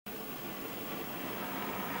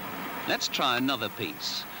Let's try another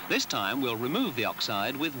piece. This time we'll remove the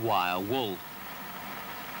oxide with wire wool.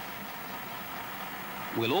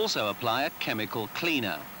 We'll also apply a chemical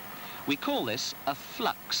cleaner. We call this a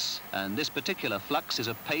flux, and this particular flux is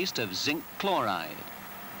a paste of zinc chloride.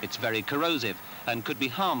 It's very corrosive and could be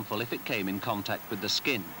harmful if it came in contact with the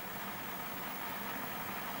skin.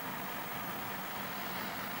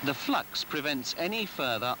 The flux prevents any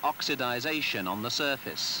further oxidization on the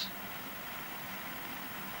surface.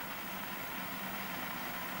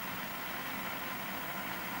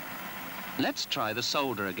 Let's try the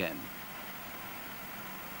solder again.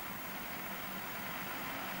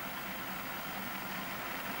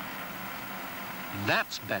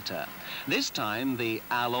 That's better. This time the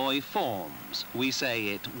alloy forms. We say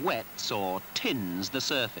it wets or tins the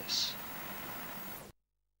surface.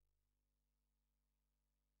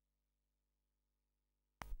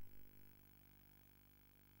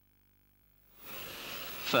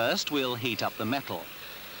 First, we'll heat up the metal.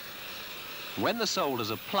 When the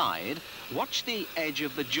solder's applied, watch the edge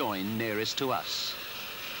of the join nearest to us.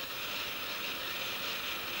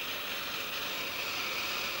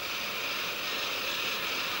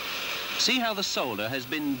 See how the solder has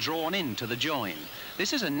been drawn into the join.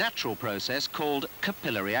 This is a natural process called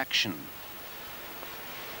capillary action.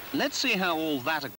 Let's see how all that